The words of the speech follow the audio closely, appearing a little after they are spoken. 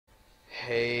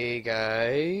Hey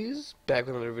guys, back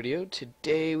with another video.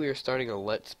 Today we are starting a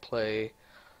Let's Play,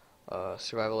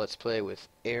 survival Let's Play with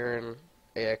Aaron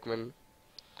Aikman.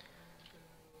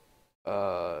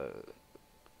 Uh,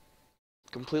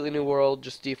 Completely new world,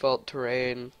 just default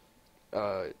terrain,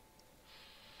 uh,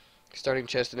 starting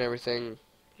chest and everything.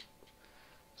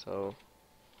 So,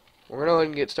 we're gonna go ahead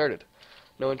and get started.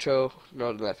 No intro,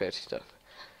 none of that fancy stuff.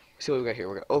 Let's see what we got here.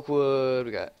 We got oak wood,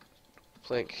 we got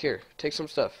plank. Here, take some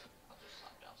stuff.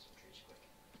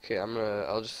 Okay,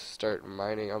 I'll just start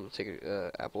mining. I'm gonna take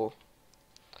an apple.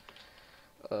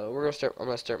 I'm gonna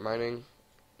start mining.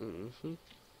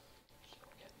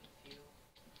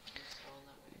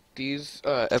 These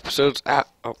episodes.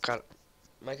 Oh god,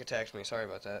 Mike attacked me. Sorry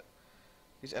about that.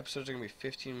 These episodes are gonna be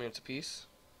 15 minutes apiece,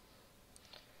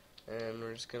 and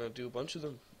we're just gonna do a bunch of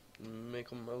them. Make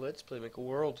them a let's play. Make a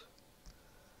world.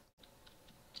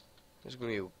 There's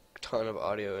gonna be a ton of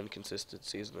audio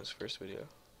inconsistencies in this first video.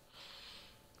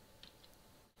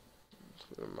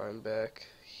 So mine back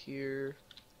here.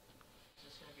 Is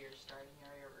this gonna be your starting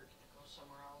area, or are we gonna go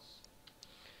somewhere else?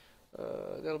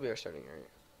 That'll be our starting area.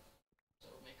 So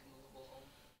make a movable home.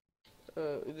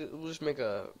 We'll just make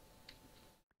a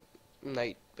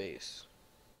night base.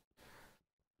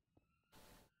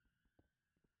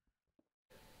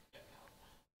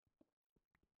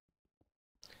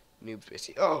 Noob base.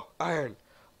 Oh, iron.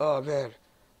 Oh man.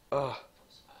 Oh. That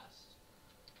was fast.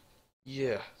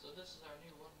 Yeah. So this is our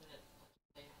new 1 minute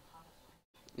play on how to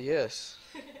find. Yes.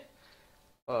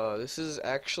 This is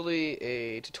actually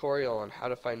a tutorial on how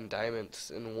to find diamonds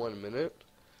in 1 minute.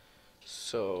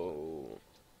 So,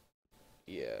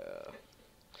 yeah.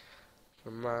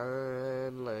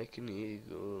 Mine like an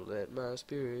eagle, let my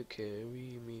spirit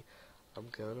carry me. I'm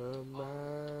gonna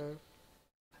mine.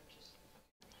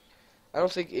 I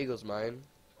don't think eagle's mine.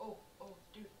 Oh,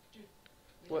 dude.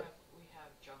 What? We have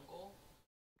jungle,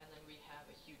 and then we have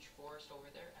a huge forest over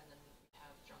there, and then we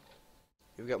have jungle.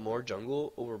 You've got more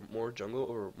jungle over more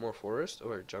forest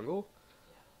over jungle?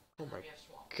 Yeah. Oh my we have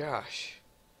swamp. gosh.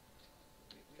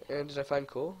 We And did I find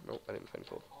coal? Nope, I didn't find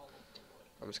coal. all of the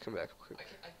wood. I'm just coming back quick.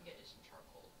 I can get you some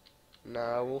charcoal.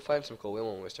 Nah, we'll find some coal. We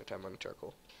won't waste our time on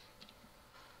charcoal.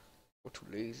 We're too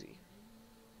lazy.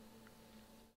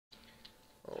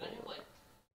 Oh. Can I have like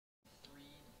 3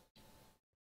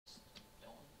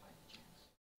 stone by any chance?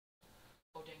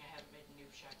 Oh dang, I haven't made a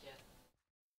noob shack yet.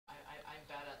 I'm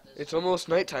bad at this. It's almost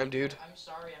nighttime, dude. I'm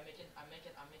sorry, I'm making.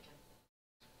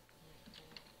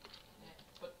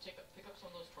 Pick up some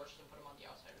of those torches and put them on the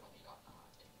outside. We don't need on.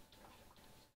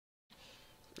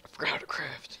 I forgot how to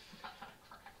craft.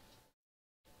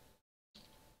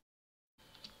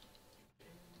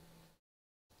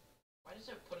 Why does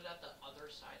it put it at the other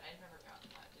side? I never got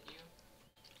that. Did you?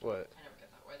 What? I never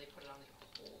got that. Why they put it on the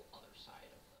whole other side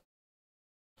of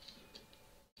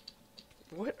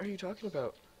the. What are you talking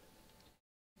about?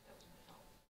 That was my fault.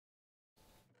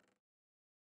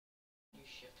 You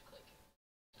shift click.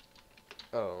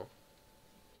 Oh.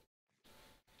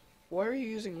 Why are you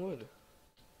using wood?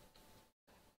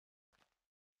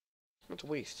 It's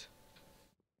waste.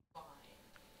 Fine.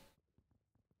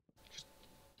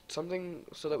 Something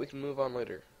so that we can move on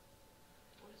later.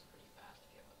 Wood is pretty fast to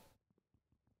give up.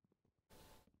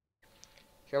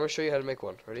 Here, I'm gonna show you how to make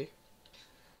one. Ready?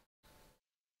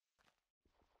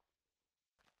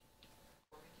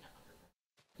 We're making it underground.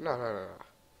 No.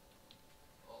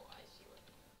 Oh, I see what.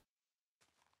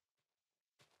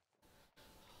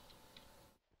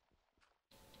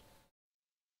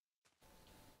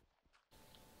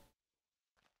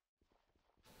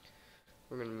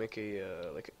 We're gonna make a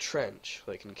like a trench,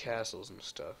 like in castles and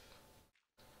stuff.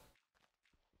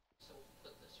 So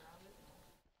put this around it?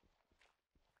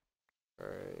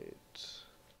 Alright.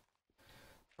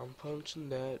 I'm punching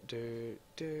that dirt,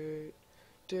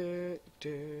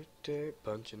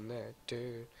 punching that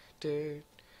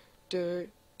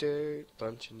dirt,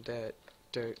 punching that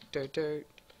dirt.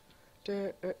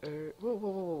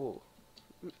 Whoa.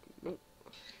 No.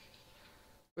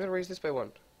 We gotta raise this by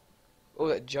 1. Oh,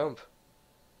 that jump.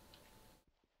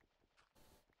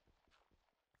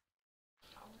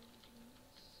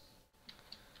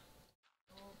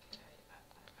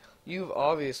 You've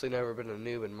obviously never been a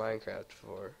noob in Minecraft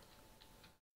before.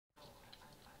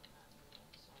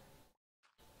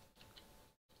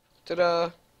 Ta-da!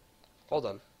 Hold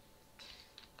on.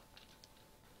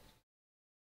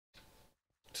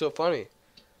 So funny.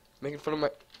 You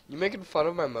making fun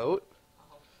of my moat?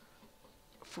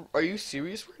 Are you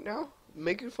serious right now?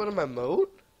 Making fun of my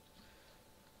moat?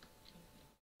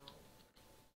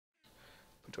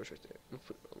 Put a torch right there.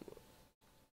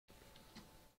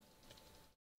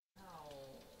 No.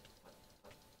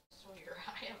 So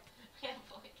I have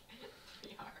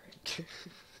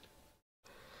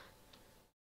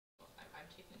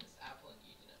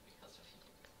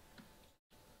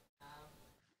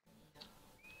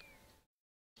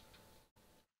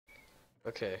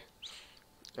Okay.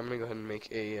 I'm gonna go ahead and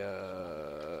make a,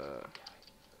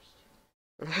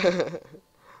 a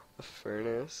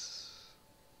furnace.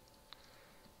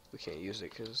 We can't use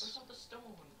it Where's because... all the stone?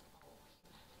 Oh.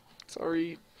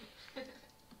 Sorry. I was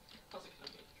like,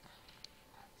 gonna make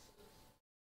axes.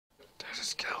 There's a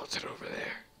skeleton over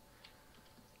there.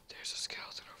 There's a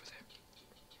skeleton over there. Do you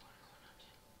wanna go now too?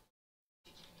 If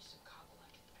you give me some cobble, I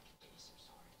can get you some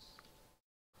swords.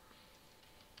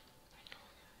 I know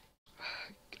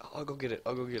a guy. I'll go get it.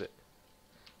 I'll go get it.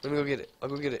 Let me go get it. I'll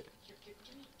go get it. Here, give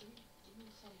me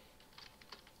some.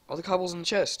 All the cobble's in the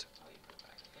chest. Oh, you put it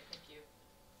back. Okay, thank you.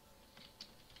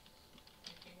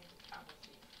 Cobble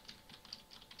thief.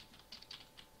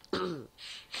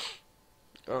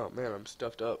 Oh man, I'm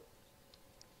stuffed up.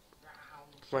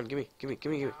 Round. Come on, gimme. Round.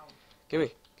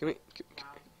 Gimme. Round.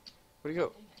 Where'd you go?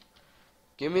 Dang it.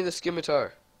 Give me the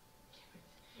scimitar.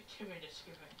 Give me this.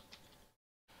 Give me.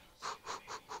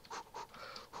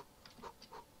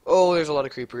 Oh, there's a lot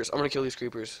of creepers. I'm gonna kill these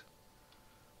creepers.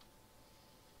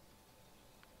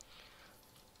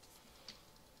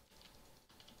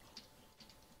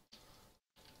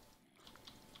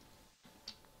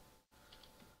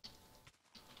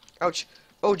 Ouch.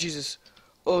 Oh, Jesus.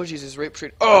 Oh, Jesus. Rape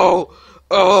trade. Oh!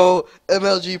 Oh!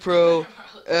 MLG Pro.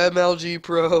 MLG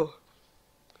Pro.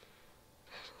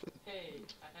 Hey,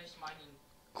 nice mining.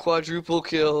 Quadruple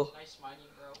kill. Nice mining,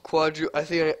 bro.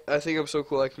 I think I'm so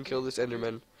cool I can kill this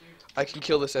Enderman. Dude, I can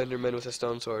kill this Enderman with a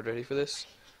stone sword. Ready for this?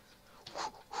 you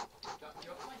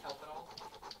want my help at all?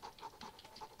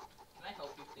 Can I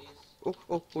help you, please? Oh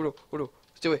no, oh no.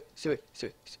 Stay away.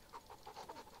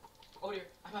 Oh dear,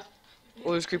 I'm at...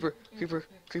 Oh, there's creeper. I'm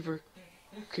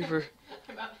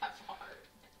not that far.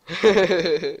 Yeah, No,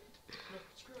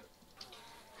 screw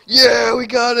it. we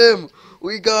got him.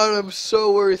 We got him.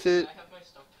 So worth it. I have my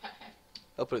stuff back.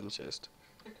 I'll put it in the chest.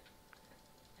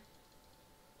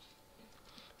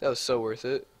 That was so worth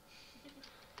it.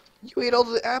 You ate all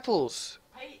the apples.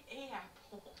 I ate a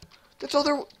apple. That's all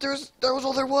that was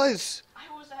all there was. I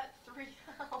was at 3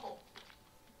 health.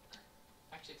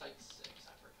 Actually, it's like 6.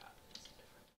 I forgot. It's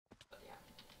different. But yeah.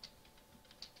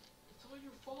 It's all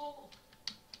your fault.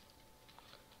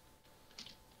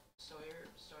 Sawyer,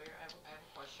 I have a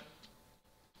question.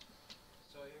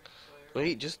 Sawyer.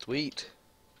 Wait, just wait.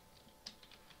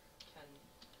 Can...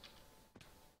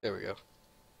 There we go.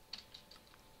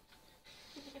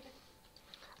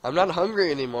 I'm not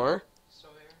hungry anymore.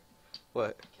 Sawyer,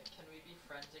 What? can we be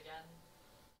friends again?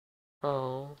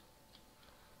 Oh.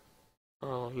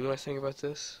 Oh, you know what I think about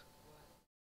this?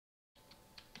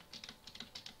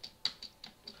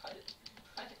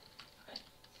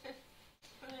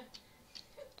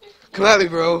 Come at me,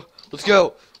 bro. Let's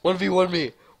go. 1v1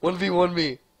 me. 1v1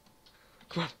 me.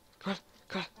 Come on.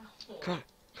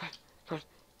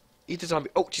 Eat the zombie.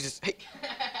 Oh, Jesus. Hey.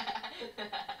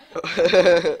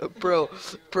 Bro,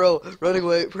 running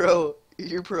away, bro.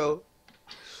 You're pro.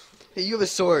 Hey, you have a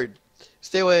sword.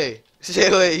 Stay away.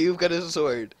 You've got a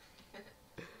sword.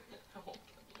 Don't worry.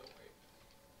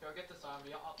 Here, I'll get the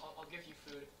zombie. I'll give you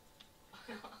food.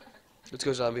 Let's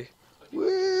go, zombie. I'll give Woo!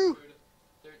 you food.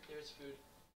 There's food.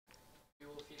 We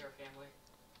will feed our family.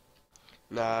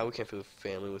 Nah, we can't feed a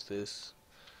family with this.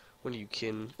 When are you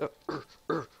kidding?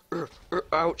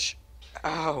 Ouch.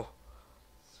 Ow.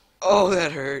 Oh,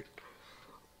 that hurt.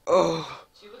 Oh.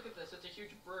 See, look at this. It's a huge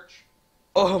birch.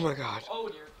 Oh my god. Oh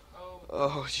dear. Oh.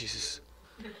 Oh, Jesus.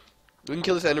 We can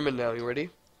kill this Enderman now. You ready?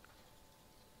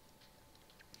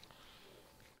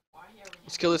 Why are we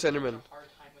Let's kill this having Enderman. a hard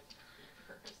time with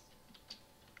creepers?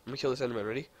 I'm gonna kill this Enderman.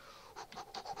 Ready?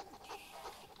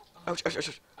 Oh, Ouch. I'm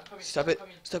coming. Stop I'm it.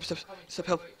 coming. Stop. I'm coming. Stop. Wait,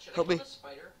 Help. should I Help kill me. the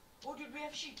spider? Oh, dude, we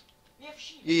have sheep.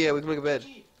 Yeah, we can make a bed.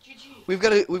 GG. We've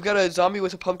got a zombie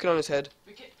with a pumpkin on his head.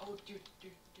 We can. Oh, dude.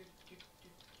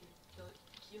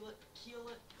 Kill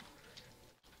it.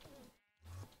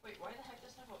 Wait, why the heck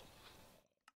does that have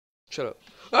a... Shut up.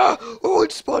 Ah! Oh,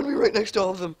 it spawned me right next to all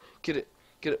of them. Get it.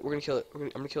 We're gonna kill it. I'm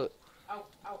gonna kill it. Ow.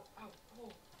 Oh.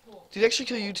 Did it actually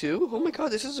kill you too? Oh my god,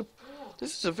 this is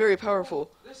a very powerful.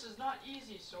 This is not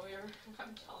easy, Sawyer.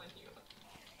 I'm telling you.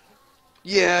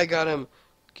 Yeah, I got him.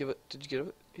 Did you get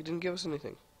it? He didn't give us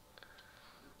anything.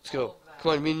 Let's go.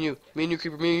 Come on, me and you,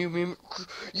 creeper, me and you.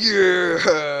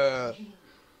 Yeah! Dude,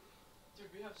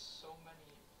 we have so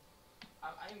many. I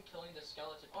am killing the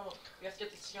skeleton. Oh no, we have to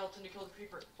get the skeleton to kill the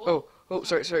creeper. Oh,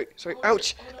 sorry. Oh,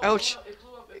 Ouch! oh, no, Ouch! Oh, no, it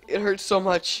blew up. It hurts so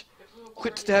much. It blew up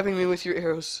Quit already. stabbing me with your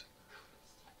arrows.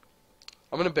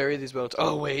 I'm gonna bury these bones.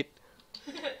 Oh, wait.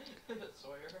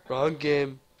 Sawyer. Wrong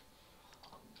game.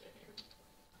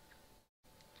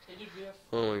 Hey, dude, we have...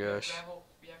 Oh my we have gosh. gravel.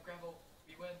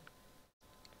 We win.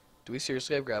 Do we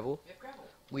seriously have gravel? We have gravel.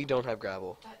 We don't have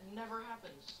gravel. That never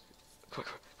happens. Come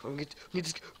on, come on, get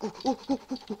this. Oh, oh, oh,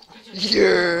 oh, oh.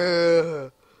 Yeah!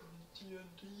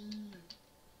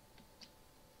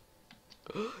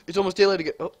 It's almost daylight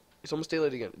again. Oh, it's almost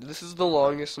daylight again. This is the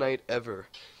longest night ever.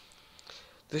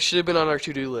 This should have been on our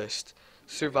to-do list.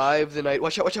 Survive the night.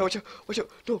 Watch out, watch out, watch out, watch out.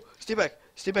 No, stay back.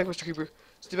 Stay back, Mr. Creeper.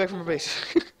 Stay back from our base.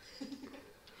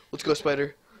 Let's go,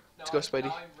 Spider. Let's go, Spidey.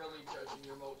 Now I'm really judging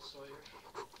your moat, Sawyer.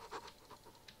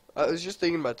 I was just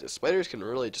thinking about this. Spiders can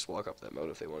really just walk up that moat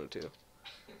if they wanted to. Your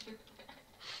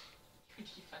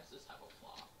defenses have a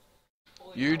flaw.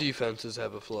 Holy Your cow. defenses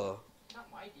have a flaw.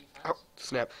 Not my defense. Ow,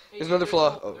 snap. Hey, There's another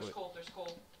flaw. Oh, There's wait. coal, there's coal.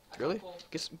 I found Really? coal.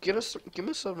 Give us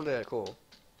some of that coal.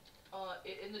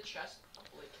 In the chest. Oh,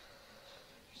 like,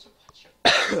 there's a bunch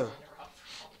of running around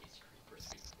for all these creepers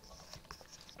we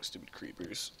blow. Stupid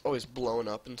creepers. Always blowing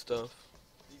up and stuff.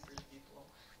 Creepers we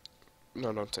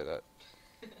blow. No, don't say that.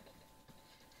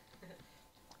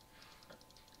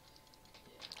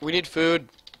 We need food.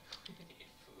 We need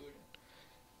food.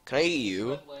 Can I eat you?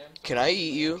 Red lambs, Can I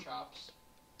eat you? lamb chops.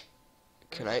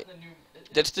 Can Or I? is that the new-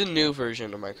 That's the new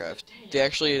version of Minecraft. They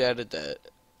actually added that.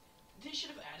 They should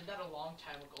have added that a long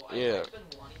time ago. Yeah. I've been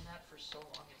wanting that for so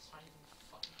long. It's not even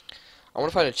funny. I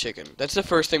want to find a chicken. That's the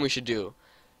first thing we should do.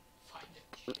 Find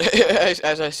it.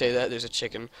 As I say that, there's a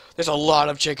chicken. There's a lot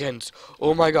of chickens.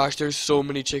 Oh my gosh, there's so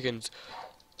many chickens.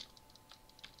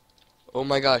 Oh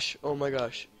my gosh. Oh my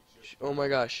gosh. Oh my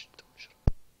gosh.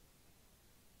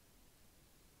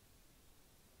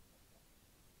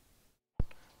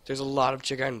 There's a lot of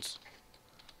chickens.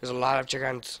 There's a lot of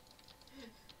chickens.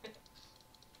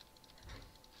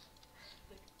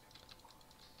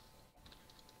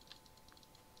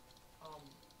 I don't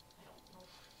know.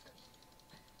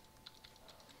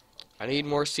 I need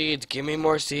more seeds. Give me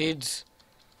more seeds.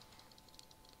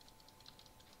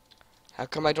 How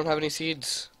come I don't have any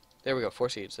seeds? There we go. 4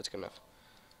 seeds. That's good enough.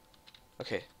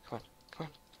 Okay. Come on. Come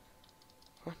on.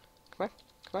 Come on. Come on.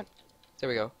 Come on. There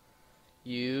we go.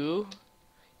 You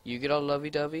get all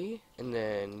lovey-dovey, and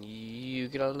then you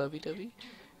get all lovey-dovey,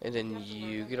 and then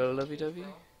you get all lovey-dovey.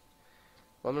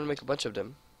 Well, I'm gonna make a bunch of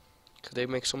them, because they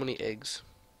make so many eggs.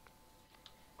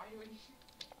 Why do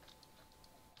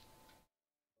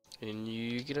we And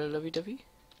you get all lovey-dovey.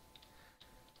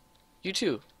 You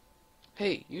too.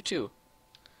 Hey, you too.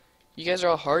 You guys are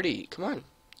all hardy. Come on.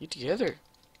 You together.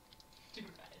 do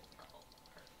that?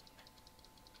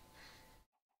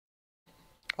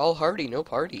 All hardy, no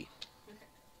party.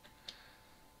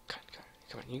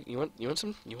 Come on, come on. You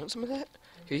want some of that?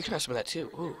 Here, you can have some of that too.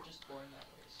 Ooh. Just going that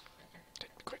way.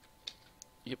 Quick.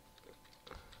 Yep.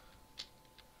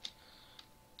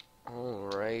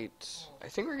 Alright. I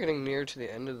think we're getting near to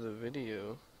the end of the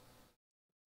video.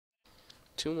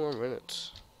 2 more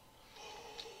minutes.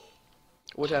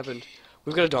 What happened?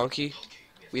 We've got a donkey.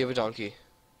 We have a donkey.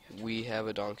 We have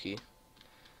a donkey.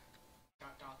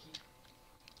 Got donkey.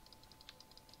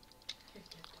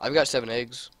 I've got 7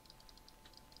 eggs.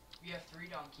 We have 3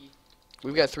 donkey.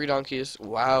 We've got 3 donkeys.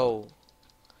 Wow.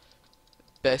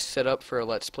 Best setup for a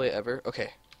Let's Play ever.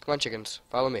 Okay. Come on, chickens.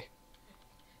 Follow me.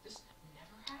 This never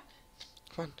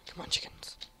happens. Come on,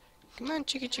 chickens. Come on,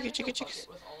 chickens. Can I make a bucket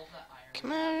with all of that iron?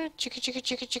 Come on, chickens. Can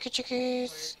we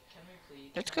please?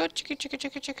 Let's go,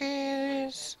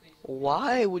 chickens.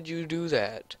 Why would you do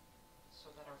that? So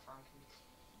that our farm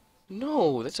can be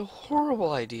No, that's a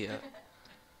horrible idea.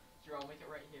 Here, I'll make it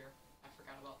right here. I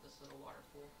forgot about this little water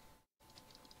pool.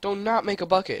 Don't not make a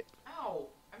bucket. Ow!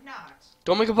 I'm not.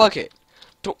 Don't make a bucket.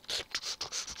 Don't.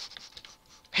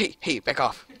 Hey, back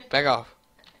off. Back off.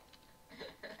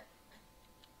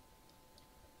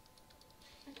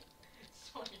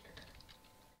 Sawyer.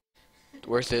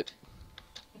 Worth it.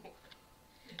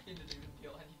 He didn't even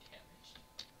deal any damage.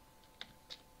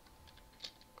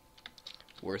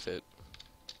 Worth it.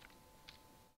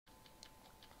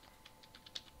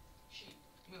 Sheep,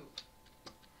 move.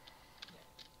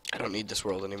 I don't need this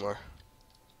world anymore.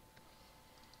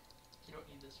 You don't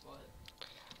need this what?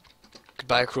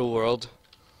 Goodbye, cruel world.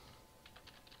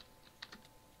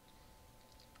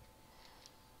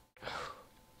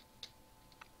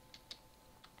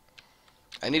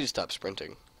 I need to stop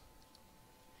sprinting.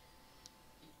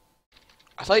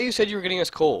 I thought you said you were getting us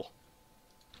coal.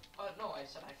 No, I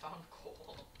said I found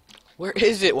coal. Where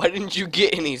is it? Why didn't you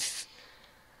get any?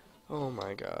 Oh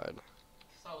my god.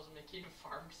 Because I was making a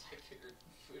farm because I figured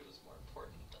food was more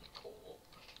important than coal.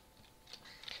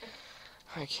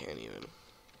 I can't even.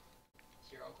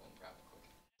 Here, I'll go and grab it quick.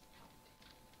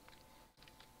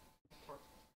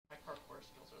 My parkour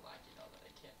skills are lacking now that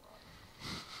I can't run.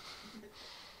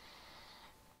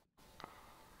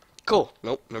 Coal.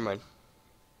 Nope, never mind.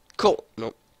 Coal.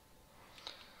 Nope.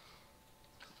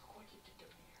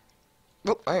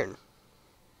 Oh, iron.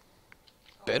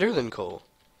 Oh, Better than coal.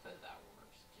 that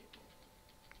works too.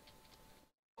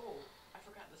 Oh, I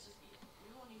forgot. This is the.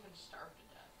 We won't even starve to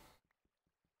death.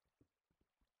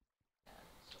 Yeah,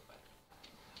 so better to die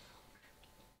and have hunger.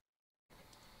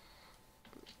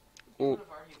 You Oh, would have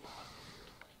already lost if you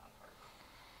were playing on hard.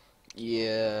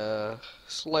 yeah,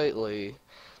 slightly.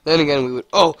 Then again, we would.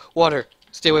 Oh, water.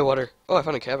 Stay away, water. Oh, I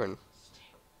found a cavern. Stay.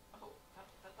 Oh,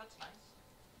 that's nice.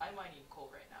 I'm mining coal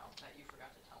right now that you forgot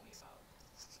to tell me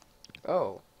about.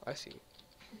 Oh, I see.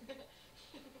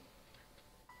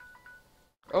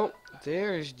 Oh,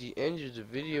 there's the end of the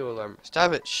video alarm.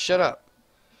 Stop it. Shut up.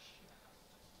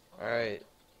 Alright.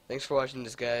 Thanks for watching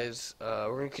this, guys. We're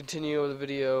going to continue the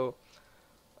video.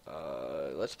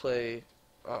 Let's play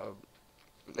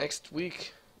next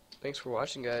week. Thanks for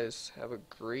watching, guys. Have a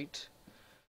great,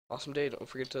 awesome day. Don't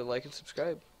forget to like and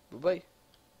subscribe. Bye-bye.